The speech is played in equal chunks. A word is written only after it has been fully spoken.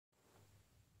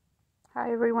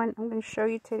Hi everyone, I'm going to show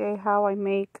you today how I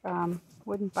make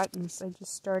wooden buttons. I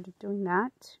just started doing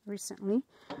that recently.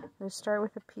 I start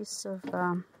with a piece of,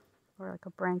 or like a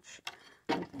branch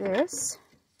like this.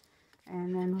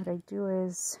 And then what I do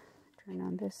is turn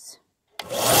on this.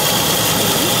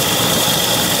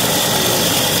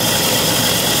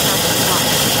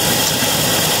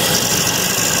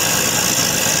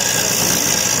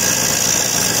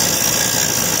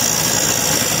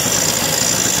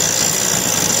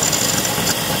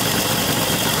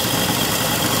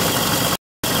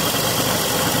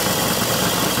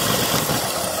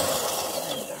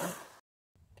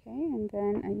 Okay, and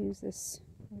then I use this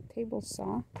table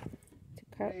saw to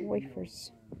cut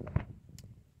wafers.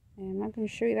 And I'm not going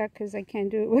to show you that because I can't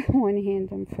do it with one hand.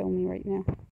 I'm filming right now.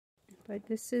 But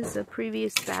this is a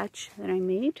previous batch that I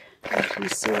made. As you can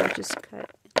see, I just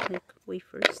cut like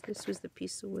wafers. This was the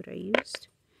piece of wood I used.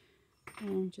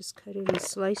 And just cut it in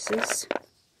slices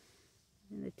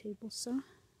in the table saw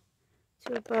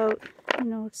to about,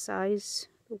 size,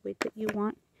 the width that you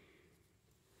want.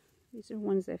 These are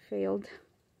ones that failed.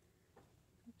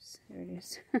 Oops, there it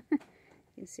is. You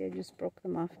can see I just broke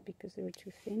them off because they were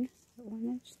too thin at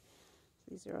one edge.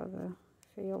 These are all the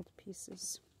failed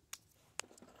pieces.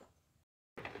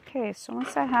 Okay, so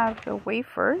once I have the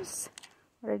wafers,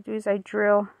 what I do is I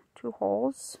drill 2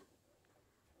 holes,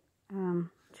 2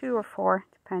 or 4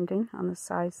 depending on the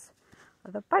size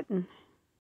of the button.